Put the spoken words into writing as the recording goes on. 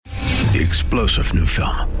the explosive new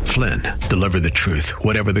film, Flynn, Deliver the Truth,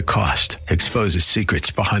 Whatever the Cost, exposes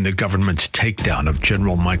secrets behind the government's takedown of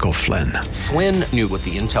General Michael Flynn. Flynn knew what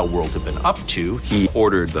the intel world had been up to. He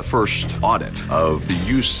ordered the first audit of the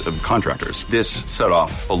use of contractors. This set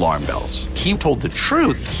off alarm bells. He told the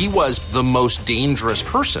truth. He was the most dangerous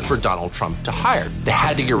person for Donald Trump to hire. They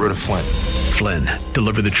had to get rid of Flynn. Flynn,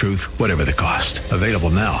 Deliver the Truth, Whatever the Cost. Available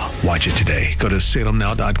now. Watch it today. Go to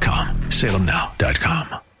salemnow.com.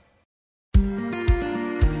 salemnow.com.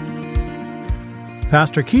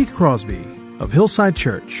 Pastor Keith Crosby of Hillside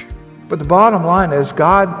Church. But the bottom line is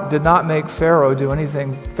God did not make Pharaoh do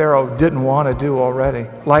anything Pharaoh didn't want to do already.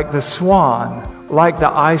 Like the swan, like the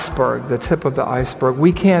iceberg, the tip of the iceberg,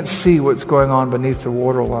 we can't see what's going on beneath the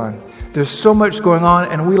waterline. There's so much going on,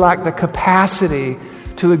 and we lack the capacity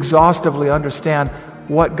to exhaustively understand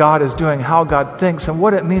what God is doing, how God thinks, and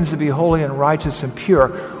what it means to be holy and righteous and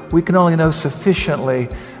pure. We can only know sufficiently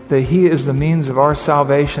that He is the means of our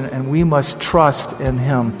salvation, and we must trust in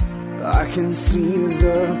Him. I can see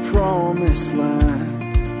the promised land,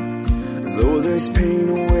 though there's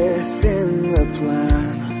pain within the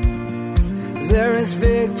plan. There is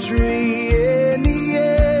victory in the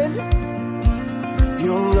end.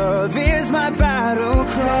 Your love is my battle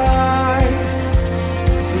cry,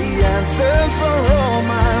 the anthem for all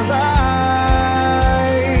my life.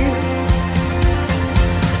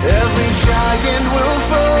 Every giant will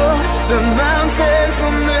fall, the mountains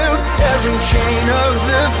will move, every chain of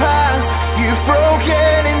the past you've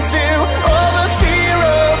broken into. All the fear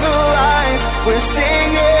of the lies, we're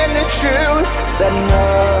singing the truth, that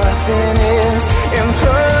nothing is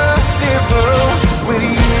impossible with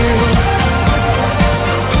you.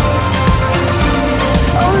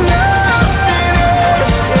 Oh, nothing is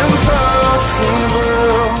impossible.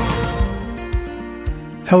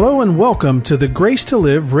 Hello and welcome to the Grace to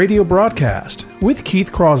Live radio broadcast with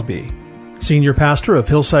Keith Crosby, Senior Pastor of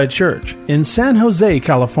Hillside Church in San Jose,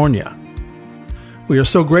 California. We are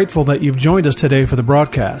so grateful that you've joined us today for the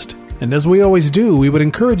broadcast, and as we always do, we would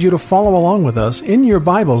encourage you to follow along with us in your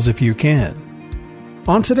Bibles if you can.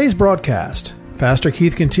 On today's broadcast, Pastor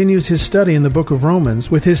Keith continues his study in the book of Romans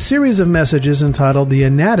with his series of messages entitled The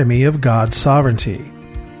Anatomy of God's Sovereignty.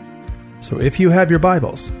 So if you have your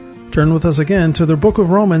Bibles, turn with us again to the book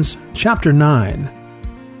of Romans, chapter 9.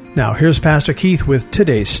 Now here's Pastor Keith with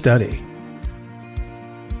today's study.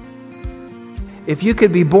 If you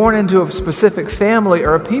could be born into a specific family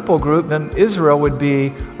or a people group, then Israel would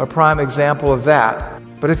be a prime example of that.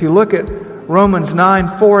 But if you look at Romans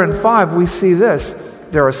 9, 4, and 5, we see this.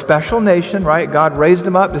 They're a special nation, right? God raised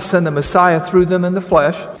them up to send the Messiah through them in the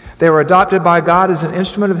flesh. They were adopted by God as an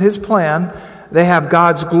instrument of His plan. They have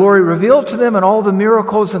God's glory revealed to them and all the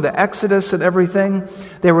miracles and the Exodus and everything.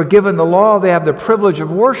 They were given the law. They have the privilege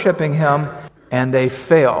of worshiping Him, and they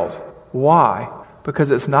failed. Why?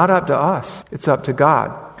 Because it's not up to us. It's up to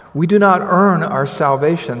God. We do not earn our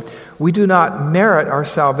salvation. We do not merit our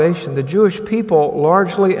salvation. The Jewish people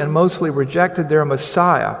largely and mostly rejected their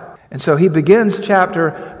Messiah. And so he begins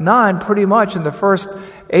chapter 9 pretty much in the first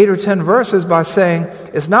 8 or 10 verses by saying,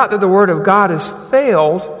 it's not that the word of God has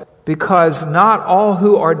failed, because not all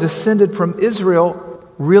who are descended from Israel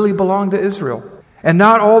really belong to Israel. And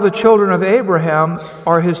not all the children of Abraham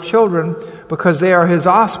are his children because they are his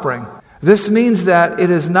offspring. This means that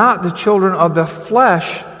it is not the children of the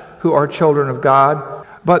flesh who are children of God,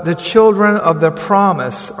 but the children of the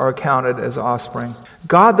promise are counted as offspring.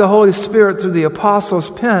 God the Holy Spirit, through the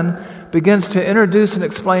apostles' pen, begins to introduce and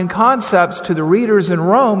explain concepts to the readers in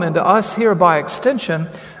Rome and to us here by extension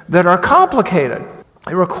that are complicated.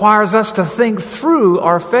 It requires us to think through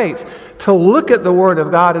our faith, to look at the Word of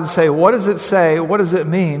God and say, what does it say? What does it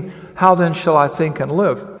mean? How then shall I think and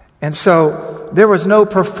live? And so there was no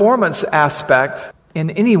performance aspect in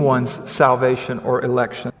anyone's salvation or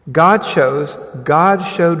election. God chose, God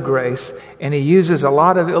showed grace, and He uses a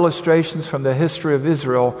lot of illustrations from the history of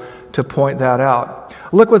Israel to point that out.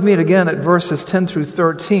 Look with me again at verses 10 through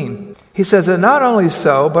 13. He says, and not only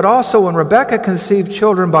so, but also when Rebekah conceived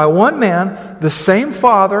children by one man, the same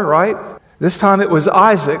father, right? This time it was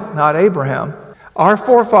Isaac, not Abraham. Our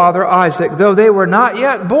forefather Isaac, though they were not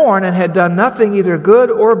yet born and had done nothing either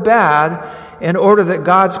good or bad, in order that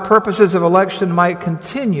God's purposes of election might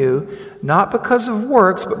continue, not because of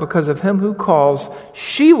works, but because of Him who calls,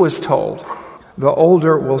 she was told, the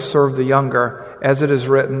older will serve the younger, as it is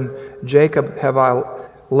written, Jacob have I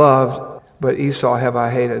loved, but Esau have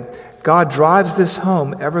I hated. God drives this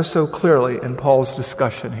home ever so clearly in Paul's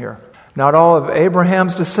discussion here. Not all of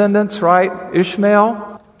Abraham's descendants, right?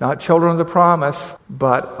 Ishmael, not children of the promise,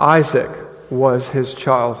 but Isaac was his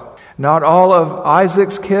child. Not all of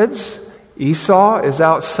Isaac's kids, Esau is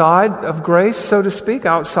outside of grace, so to speak,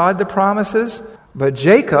 outside the promises, but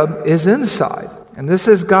Jacob is inside. And this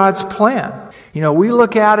is God's plan. We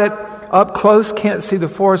look at it up close, can't see the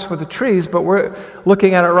forest for the trees, but we're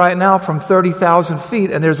looking at it right now from 30,000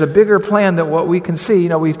 feet, and there's a bigger plan than what we can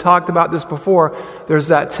see. We've talked about this before. There's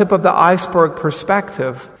that tip of the iceberg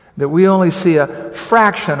perspective that we only see a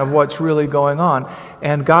fraction of what's really going on.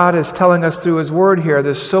 And God is telling us through His Word here,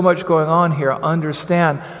 there's so much going on here.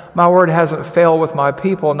 Understand, my word hasn't failed with my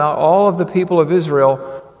people. Not all of the people of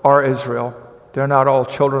Israel are Israel. They're not all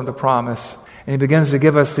children of the promise. And He begins to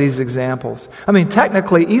give us these examples.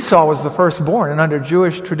 Technically, Esau was the firstborn, and under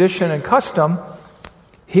Jewish tradition and custom,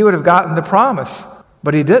 he would have gotten the promise,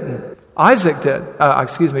 but he didn't.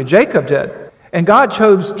 Jacob did. And God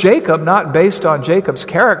chose Jacob not based on Jacob's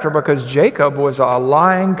character, because Jacob was a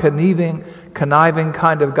lying, conniving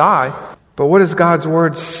kind of guy. But what does God's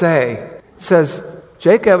word say? It says,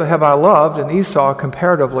 Jacob have I loved, and Esau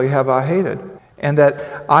comparatively have I hated. And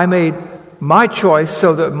that I made my choice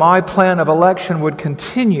so that my plan of election would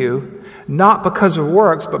continue, not because of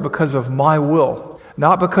works, but because of my will.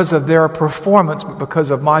 Not because of their performance, but because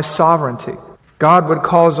of my sovereignty. God would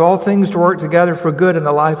cause all things to work together for good in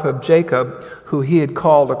the life of Jacob, who He had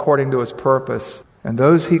called according to His purpose. And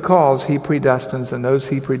those He calls, He predestines, and those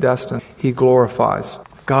He predestines, He glorifies.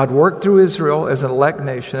 God worked through Israel as an elect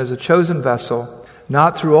nation, as a chosen vessel,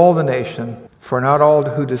 not through all the nation, for not all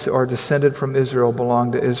who are descended from Israel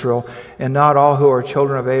belong to Israel, and not all who are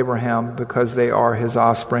children of Abraham because they are His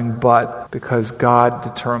offspring, but because God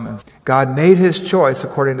determines. God made His choice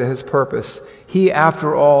according to His purpose. He,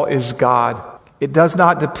 after all, is God. It does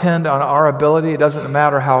not depend on our ability. It doesn't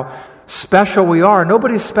matter how special we are.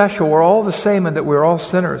 Nobody's special. We're all the same in that we're all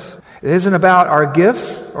sinners. It isn't about our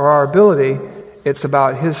gifts or our ability. It's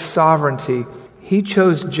about His sovereignty. He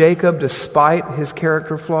chose Jacob despite his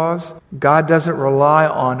character flaws. God doesn't rely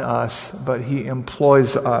on us, but He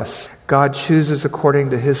employs us. God chooses according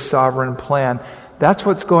to His sovereign plan. That's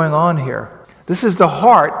what's going on here. This is the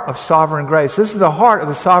heart of sovereign grace. This is the heart of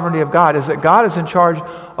the sovereignty of God, is that God is in charge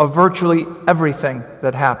of virtually everything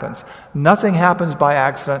that happens. Nothing happens by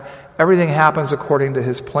accident. Everything happens according to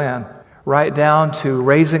His plan. Right down to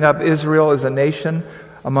raising up Israel as a nation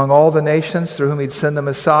among all the nations through whom He'd send the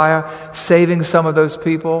Messiah, saving some of those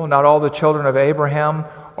people. Not all the children of Abraham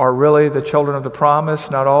are really the children of the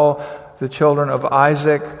promise. Not all the children of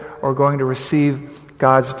Isaac are going to receive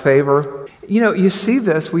God's favor. You see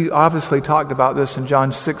this. We obviously talked about this in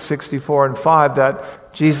John 6:64 and 5,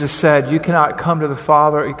 that Jesus said, you cannot come to the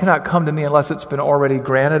Father, you cannot come to me unless it's been already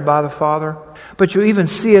granted by the Father. But you even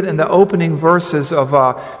see it in the opening verses of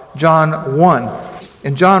John 1.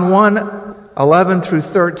 In John 1:11 through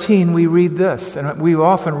 13, we read this, and we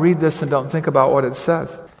often read this and don't think about what it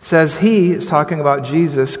says. It says, He, is talking about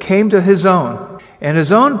Jesus, came to His own, and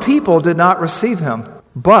His own people did not receive Him.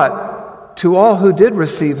 But to all who did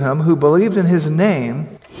receive Him, who believed in His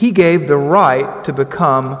name, He gave the right to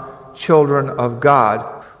become children of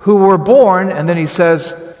God, who were born, and then He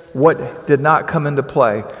says what did not come into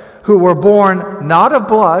play, who were born not of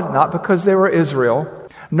blood, not because they were Israel,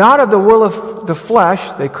 not of the will of the flesh,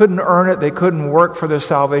 they couldn't earn it, they couldn't work for their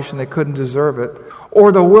salvation, they couldn't deserve it,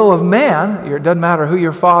 or the will of man, it doesn't matter who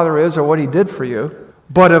your father is or what he did for you,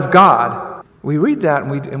 but of God. We read that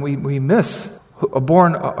and we miss.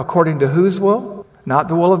 Born according to whose will? Not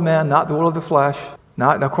the will of man, not the will of the flesh,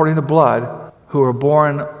 not according to blood, who are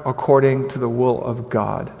born according to the will of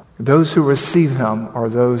God. Those who receive Him are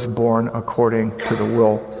those born according to the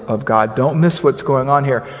will of God. Don't miss what's going on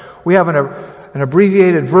here. We have an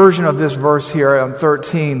abbreviated version of this verse here on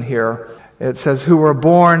 13 here. It says, who were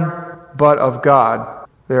born but of God.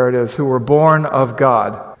 There it is, who were born of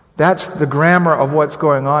God. That's the grammar of what's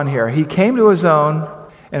going on here. He came to His own,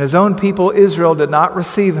 and His own people, Israel, did not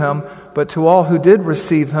receive Him, but to all who did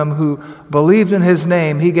receive Him, who believed in His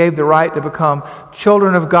name, He gave the right to become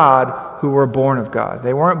children of God who were born of God.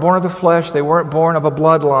 They weren't born of the flesh. They weren't born of a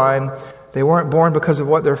bloodline. They weren't born because of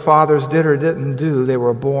what their fathers did or didn't do. They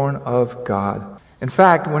were born of God. In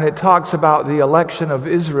fact, when it talks about the election of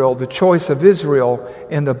Israel, the choice of Israel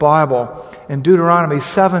in the Bible, in Deuteronomy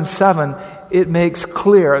 7:7, it makes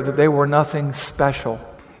clear that they were nothing special.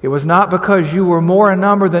 It was not because you were more in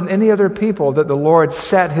number than any other people that the Lord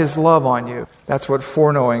set His love on you. That's what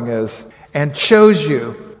foreknowing is. And chose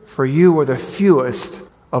you, for you were the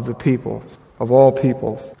fewest of the peoples, of all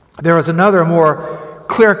peoples. There is another more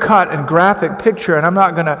clear-cut and graphic picture, and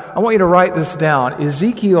I want you to write this down.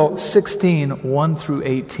 Ezekiel 16:1 through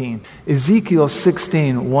 18. Ezekiel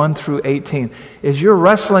 16:1 through 18. As you're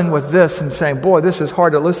wrestling with this and saying, boy, this is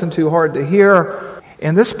hard to listen to, hard to hear,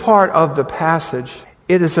 in this part of the passage,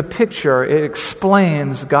 it is a picture, it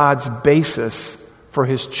explains God's basis for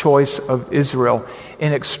his choice of Israel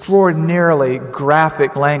in extraordinarily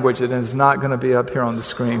graphic language that is not going to be up here on the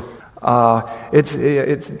screen.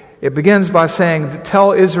 It begins by saying,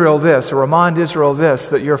 tell Israel this, or remind Israel this,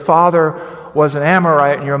 that your father was an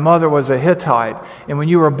Amorite and your mother was a Hittite. And when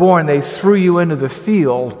you were born, they threw you into the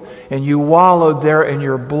field and you wallowed there in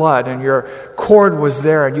your blood and your cord was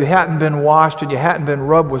there and you hadn't been washed and you hadn't been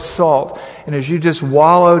rubbed with salt. And as you just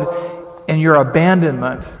wallowed in your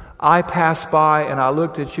abandonment, I passed by and I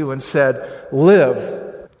looked at you and said, live.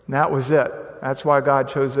 And that was it. That's why God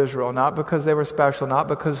chose Israel, not because they were special, not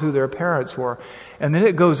because who their parents were. And then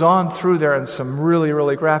it goes on through there in some really,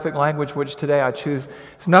 really graphic language, which today I choose.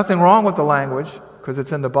 There's nothing wrong with the language, because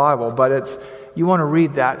it's in the Bible, but you want to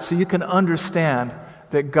read that so you can understand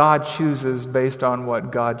that God chooses based on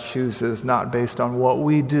what God chooses, not based on what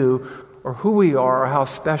we do or who we are or how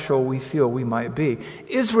special we feel we might be.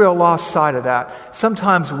 Israel lost sight of that.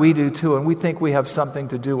 Sometimes we do too, and we think we have something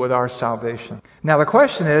to do with our salvation. Now the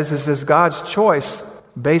question is God's choice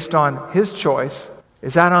based on his choice,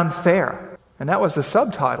 is that unfair? And that was the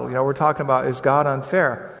subtitle. We're talking about, is God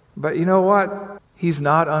unfair? But you know what? He's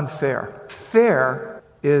not unfair. Fair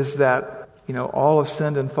is that, all have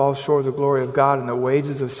sinned and fall short of the glory of God, and the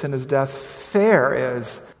wages of sin is death. Fair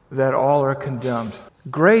is that all are condemned.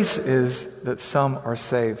 Grace is that some are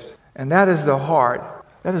saved. And that is the heart.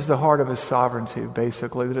 That is the heart of his sovereignty,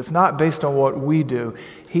 basically. That it's not based on what we do.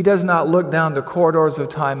 He does not look down the corridors of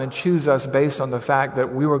time and choose us based on the fact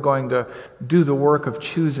that we were going to do the work of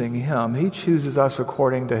choosing him. He chooses us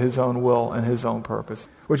according to his own will and his own purpose.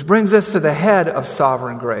 Which brings us to the head of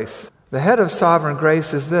sovereign grace. The head of sovereign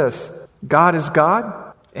grace is this. God is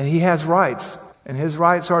God, and he has rights. And his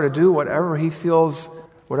rights are to do whatever he feels,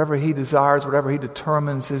 whatever he desires, whatever he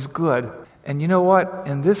determines is good. And you know what?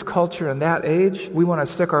 In this culture, in that age, we want to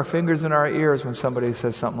stick our fingers in our ears when somebody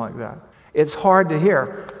says something like that. It's hard to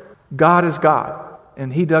hear. God is God,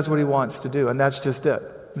 and he does what he wants to do, and that's just it.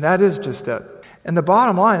 And that is just it. And the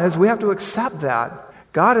bottom line is we have to accept that.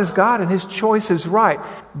 God is God, and his choice is right.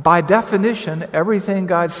 By definition, everything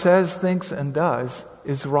God says, thinks, and does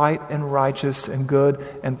is right and righteous and good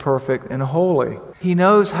and perfect and holy. He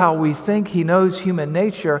knows how we think. He knows human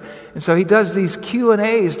nature. And so he does these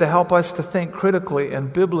Q&As to help us to think critically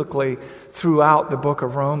and biblically throughout the book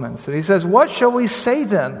of Romans. And he says, what shall we say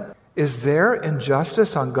then? Is there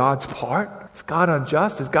injustice on God's part? Is God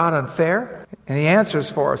unjust? Is God unfair? And he answers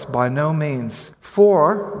for us, by no means.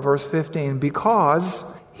 For, verse 15, because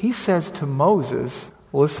he says to Moses,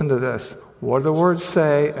 listen to this. What do the words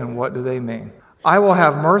say and what do they mean? I will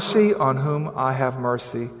have mercy on whom I have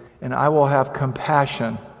mercy, and I will have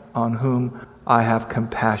compassion on whom I have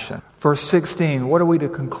compassion. Verse 16, what are we to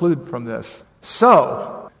conclude from this?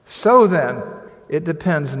 So then, it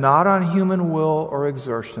depends not on human will or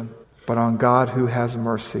exertion, but on God who has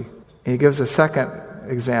mercy. And he gives a second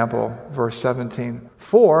example, verse 17.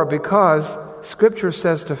 Because Scripture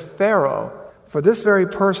says to Pharaoh, for this very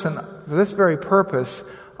purpose,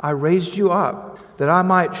 I raised you up, that I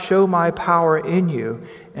might show my power in you,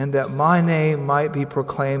 and that my name might be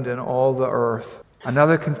proclaimed in all the earth.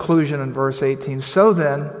 Another conclusion in verse 18. So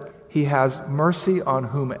then, he has mercy on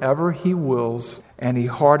whomever he wills, and he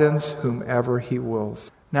hardens whomever he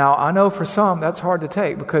wills. Now, I know for some that's hard to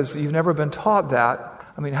take because you've never been taught that.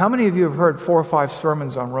 I mean, how many of you have heard 4 or 5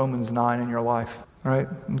 sermons on Romans 9 in your life? Right?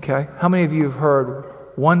 Okay. How many of you have heard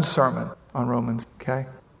one sermon on Romans? Okay.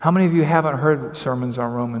 How many of you haven't heard sermons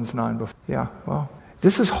on Romans 9 before? Yeah, well,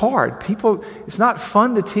 this is hard. It's not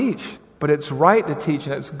fun to teach, but it's right to teach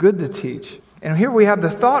and it's good to teach. And here we have the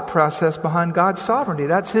thought process behind God's sovereignty.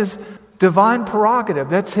 That's his divine prerogative.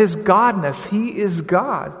 That's his godness. He is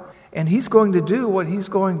God. And he's going to do what he's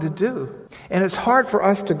going to do. And it's hard for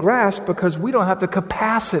us to grasp because we don't have the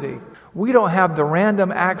capacity. We don't have the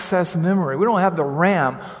random access memory. We don't have the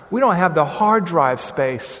RAM. We don't have the hard drive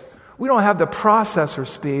space. We don't have the processor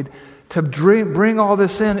speed to bring all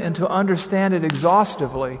this in and to understand it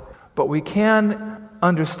exhaustively. But we can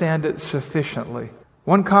understand it sufficiently.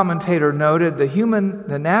 One commentator noted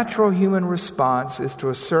the natural human response is to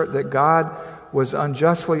assert that God was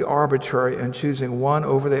unjustly arbitrary in choosing one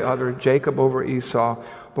over the other, Jacob over Esau,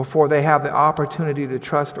 before they have the opportunity to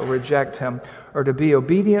trust or reject him, or to be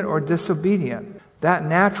obedient or disobedient. That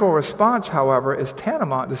natural response, however, is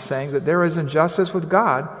tantamount to saying that there is injustice with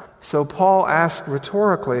God. So Paul asked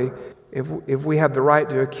rhetorically if we have the right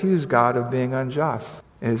to accuse God of being unjust.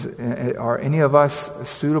 Are any of us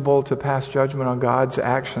suitable to pass judgment on God's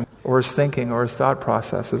action or his thinking or his thought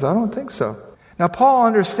processes? I don't think so. Now Paul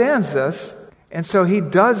understands this, And so he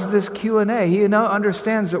does this Q&A. He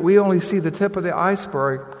understands that we only see the tip of the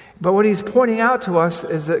iceberg. But what he's pointing out to us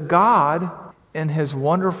is that God, in his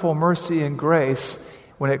wonderful mercy and grace,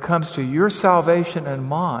 when it comes to your salvation and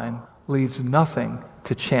mine, leaves nothing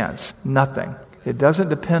to chance. Nothing. It doesn't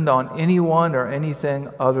depend on anyone or anything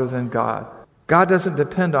other than God. God doesn't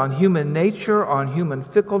depend on human nature, on human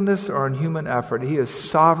fickleness, or on human effort. He is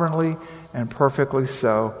sovereignly and perfectly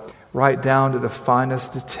so, right down to the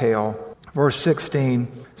finest detail. Verse 16,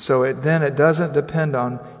 so it doesn't depend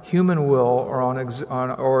on human will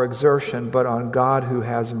or exertion, but on God who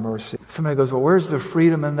has mercy. Somebody goes, well, where's the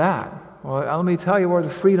freedom in that? Well, let me tell you where the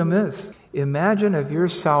freedom is. Imagine if your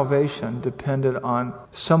salvation depended on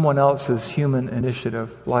someone else's human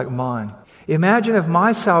initiative like mine. Imagine if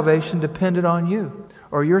my salvation depended on you,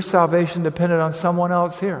 or your salvation depended on someone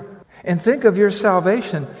else here. And think of your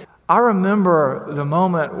salvation. I remember the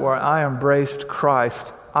moment where I embraced Christ.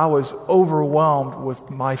 I was overwhelmed with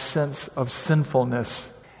my sense of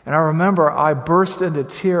sinfulness. And I remember I burst into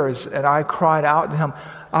tears and I cried out to him.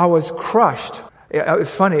 I was crushed. It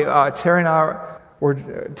was funny.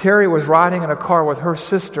 Terry was riding in a car with her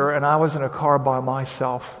sister, and I was in a car by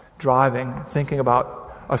myself, driving, thinking about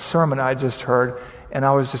a sermon I just heard, and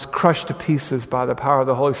I was just crushed to pieces by the power of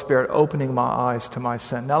the Holy Spirit, opening my eyes to my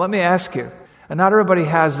sin. Now let me ask you, and not everybody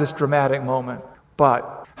has this dramatic moment,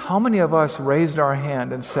 but how many of us raised our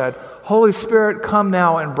hand and said, Holy Spirit, come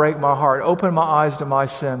now and break my heart, open my eyes to my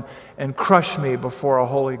sin, and crush me before a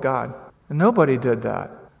holy God? And nobody did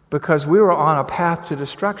that, because we were on a path to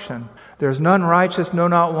destruction. There's none righteous, no,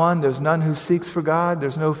 not one. There's none who seeks for God.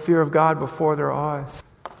 There's no fear of God before their eyes.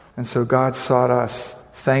 And so God sought us.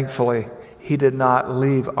 Thankfully, he did not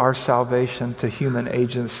leave our salvation to human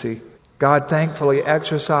agency. God thankfully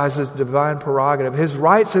exercises divine prerogative, his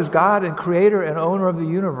rights as God and creator and owner of the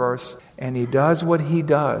universe, and he does what he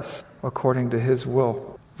does according to his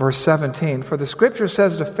will. Verse 17, for the scripture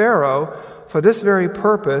says to Pharaoh, for this very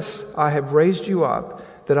purpose I have raised you up,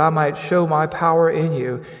 that I might show my power in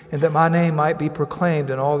you, and that my name might be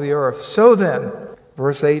proclaimed in all the earth. So then,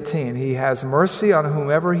 verse 18, he has mercy on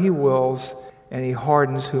whomever he wills, and he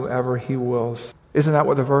hardens whoever he wills. Isn't that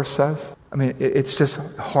what the verse says? I mean, it's just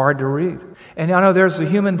hard to read. And I know there's a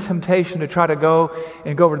human temptation to try to go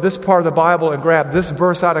over to this part of the Bible and grab this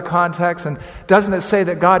verse out of context. And doesn't it say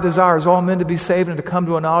that God desires all men to be saved and to come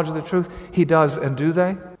to a knowledge of the truth? He does. And do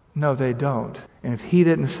they? No, they don't. And if he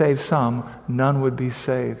didn't save some, none would be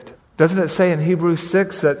saved. Doesn't it say in Hebrews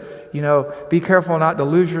 6 that, be careful not to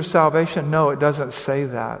lose your salvation? No, it doesn't say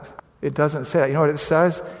that. It doesn't say that. You know what it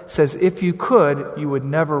says? It says, if you could, you would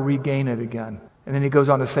never regain it again. And then he goes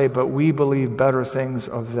on to say, but we believe better things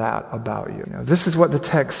of that about you. This is what the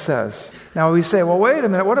text says. Now we say, well, wait a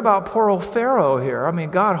minute. What about poor old Pharaoh here? I mean,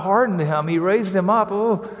 God hardened him. He raised him up.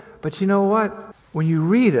 Oh, but you know what? When you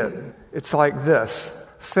read it, it's like this.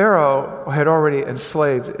 Pharaoh had already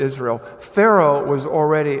enslaved Israel. Pharaoh was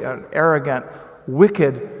already an arrogant,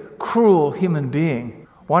 wicked, cruel human being,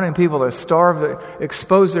 wanting people to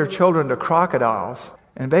expose their children to crocodiles.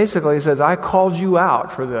 And basically he says, I called you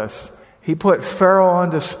out for this. He put Pharaoh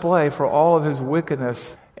on display for all of his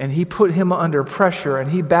wickedness, and he put him under pressure,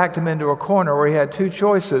 and he backed him into a corner where he had two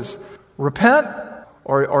choices: repent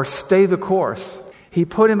or stay the course. He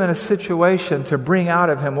put him in a situation to bring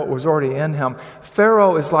out of him what was already in him.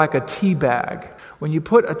 Pharaoh is like a tea bag. When you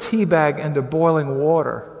put a tea bag into boiling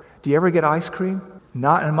water, do you ever get ice cream?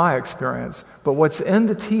 Not in my experience. But what's in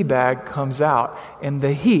the tea bag comes out, and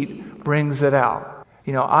the heat brings it out.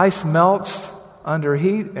 Ice melts under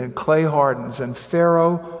heat and clay hardens, and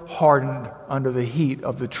Pharaoh hardened under the heat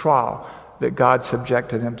of the trial that God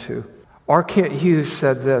subjected him to. R. Kent Hughes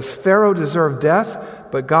said this: Pharaoh deserved death,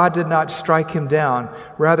 but God did not strike him down.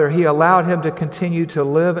 Rather, he allowed him to continue to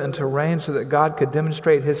live and to reign so that God could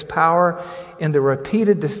demonstrate his power in the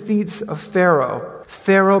repeated defeats of Pharaoh.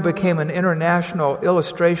 Pharaoh became an international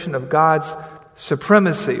illustration of God's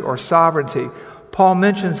supremacy or sovereignty. Paul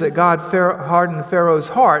mentions that God hardened Pharaoh's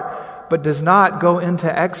heart, but does not go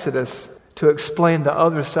into Exodus to explain the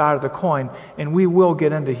other side of the coin. And we will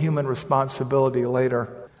get into human responsibility later,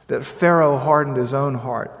 that Pharaoh hardened his own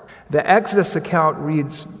heart. The Exodus account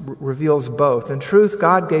reveals both. In truth,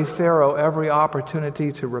 God gave Pharaoh every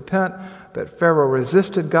opportunity to repent, but Pharaoh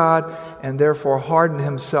resisted God and therefore hardened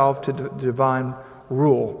himself to divine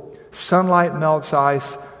rule. Sunlight melts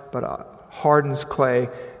ice, but hardens clay.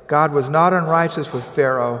 God was not unrighteous with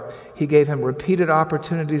Pharaoh. He gave him repeated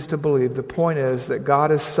opportunities to believe. The point is that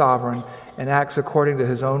God is sovereign and acts according to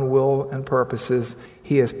his own will and purposes.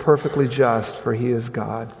 He is perfectly just, for he is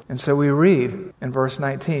God. And so we read in verse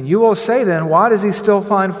 19, you will say then, why does he still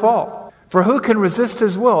find fault? For who can resist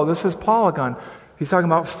his will? This is Polygon. He's talking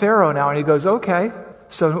about Pharaoh now, and he goes, okay,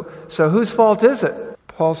 so whose fault is it?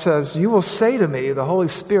 Paul says, you will say to me, the Holy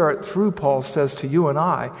Spirit through Paul says to you and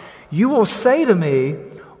I, you will say to me,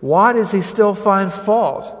 why does he still find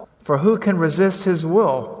fault? For who can resist his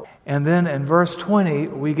will? And then in verse 20,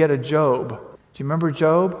 we get a Job. Do you remember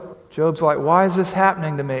Job? Job's like, why is this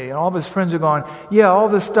happening to me? And all of his friends are going, yeah, all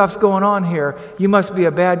this stuff's going on here. You must be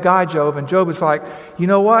a bad guy, Job. And Job is like, you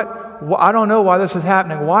know what? I don't know why this is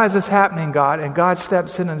happening. Why is this happening, God? And God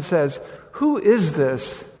steps in and says, who is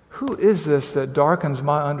this? Who is this that darkens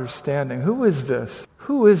my understanding? Who is this?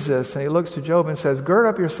 Who is this? And he looks to Job and says, gird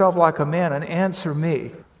up yourself like a man and answer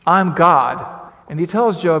me. I'm God. And he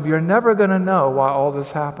tells Job, you're never going to know why all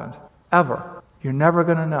this happened. Ever. You're never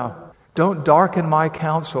going to know. Don't darken my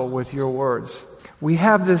counsel with your words. We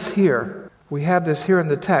have this here. We have this here in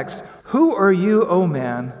the text. Who are you, O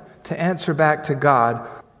man, to answer back to God?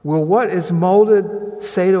 Will what is molded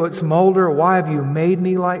say to its molder, why have you made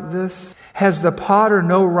me like this? Has the potter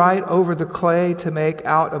no right over the clay to make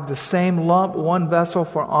out of the same lump one vessel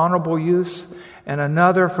for honorable use and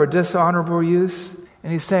another for dishonorable use?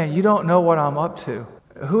 And he's saying, you don't know what I'm up to.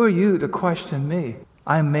 Who are you to question me?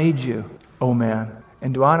 I made you, O man.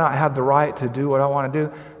 And do I not have the right to do what I want to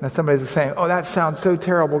do? And somebody's saying, oh, that sounds so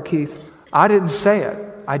terrible, Keith. I didn't say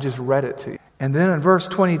it. I just read it to you. And then in verse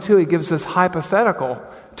 22, he gives this hypothetical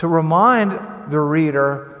to remind the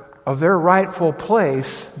reader of their rightful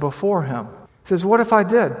place before him. He says, what if I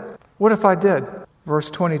did? What if I did? Verse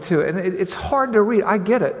 22. And it's hard to read. I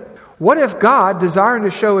get it. What if God, desiring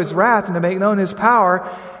to show his wrath and to make known his power,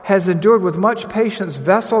 has endured with much patience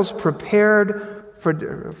vessels prepared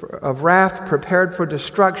of wrath prepared for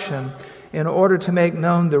destruction, in order to make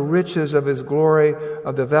known the riches of his glory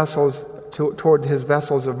of the vessels toward his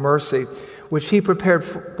vessels of mercy, which he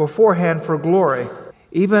prepared beforehand for glory,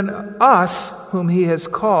 even us whom he has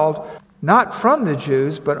called, not from the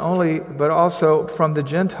Jews, but also from the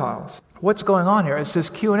Gentiles. What's going on here? It's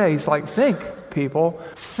this Q&A. He's like, think, people,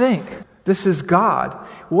 think. This is God.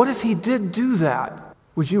 What if he did do that?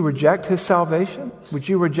 Would you reject his salvation? Would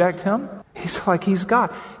you reject him? He's like, he's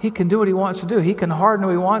God. He can do what he wants to do. He can harden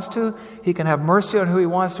who he wants to. He can have mercy on who he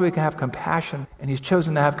wants to. He can have compassion. And he's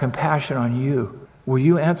chosen to have compassion on you. Will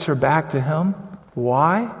you answer back to him?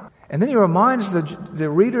 Why? And then he reminds the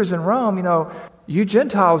readers in Rome, you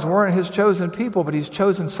Gentiles weren't his chosen people, but he's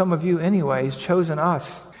chosen some of you anyway. He's chosen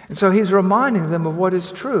us. And so he's reminding them of what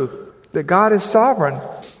is true, that God is sovereign,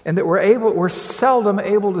 and that we're seldom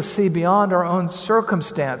able to see beyond our own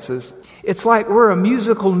circumstances. It's like we're a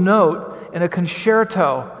musical note in a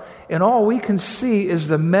concerto, and all we can see is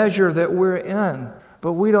the measure that we're in,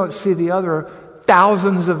 but we don't see the other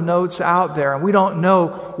thousands of notes out there, and we don't know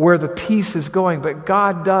where the piece is going, but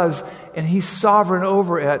God does, and he's sovereign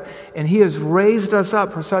over it, and he has raised us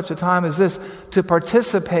up for such a time as this to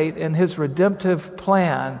participate in his redemptive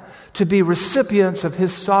plan, to be recipients of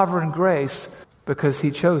his sovereign grace, because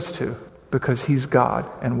he chose to, because he's God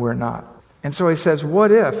and we're not. And so he says,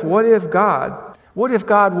 what if God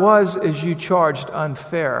was, as you charged,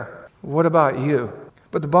 unfair? What about you?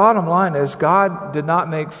 But the bottom line is, God did not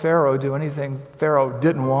make Pharaoh do anything Pharaoh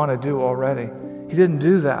didn't want to do already. He didn't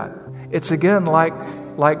do that. It's again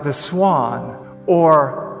like the swan,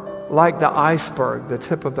 or like the iceberg, the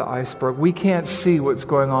tip of the iceberg. We can't see what's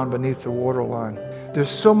going on beneath the waterline. There's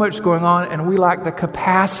so much going on, and we lack the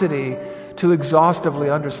capacity to exhaustively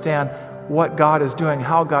understand what God is doing,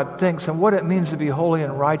 how God thinks, and what it means to be holy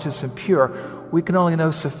and righteous and pure. We can only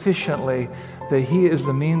know sufficiently that he is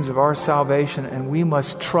the means of our salvation, and we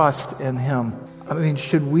must trust in him. I mean,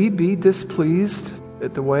 should we be displeased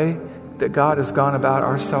at the way that God has gone about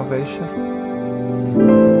our salvation?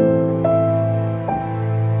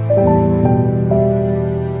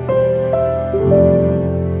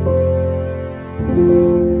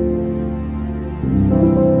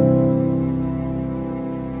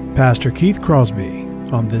 Pastor Keith Crosby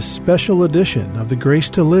on this special edition of the Grace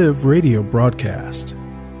to Live radio broadcast.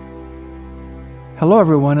 Hello,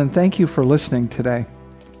 everyone, and thank you for listening today.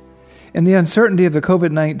 In the uncertainty of the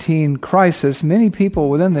COVID-19 crisis, many people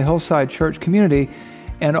within the Hillside Church community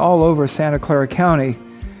and all over Santa Clara County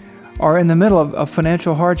are in the middle of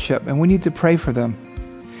financial hardship, and we need to pray for them.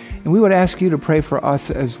 And we would ask you to pray for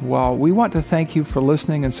us as well. We want to thank you for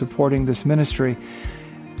listening and supporting this ministry.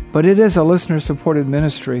 But it is a listener-supported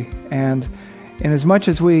ministry, and as much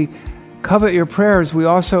as we covet your prayers, we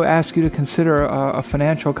also ask you to consider a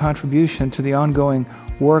financial contribution to the ongoing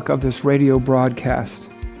work of this radio broadcast.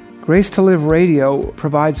 Grace to Live Radio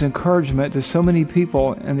provides encouragement to so many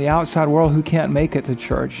people in the outside world who can't make it to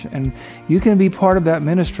church. And you can be part of that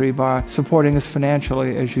ministry by supporting us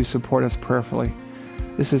financially as you support us prayerfully.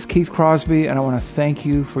 This is Keith Crosby, and I want to thank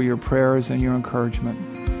you for your prayers and your encouragement.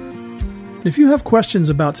 If you have questions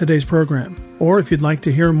about today's program, or if you'd like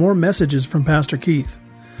to hear more messages from Pastor Keith,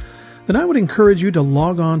 then I would encourage you to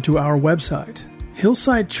log on to our website,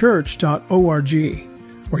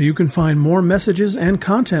 hillsidechurch.org, where you can find more messages and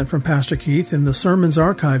content from Pastor Keith in the Sermons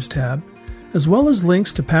Archives tab, as well as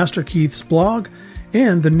links to Pastor Keith's blog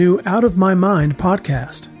and the new Out of My Mind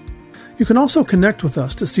podcast. You can also connect with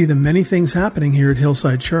us to see the many things happening here at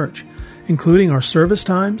Hillside Church, including our service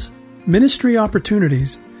times, ministry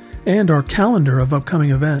opportunities, and our calendar of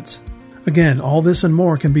upcoming events. Again, all this and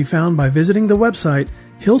more can be found by visiting the website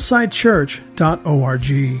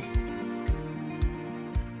hillsidechurch.org.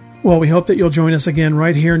 Well, we hope that you'll join us again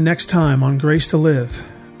right here next time on Grace to Live.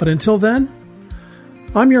 But until then,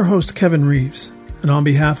 I'm your host, Kevin Reeves, and on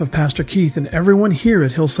behalf of Pastor Keith and everyone here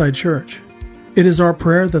at Hillside Church, it is our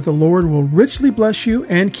prayer that the Lord will richly bless you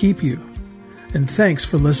and keep you. And thanks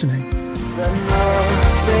for listening.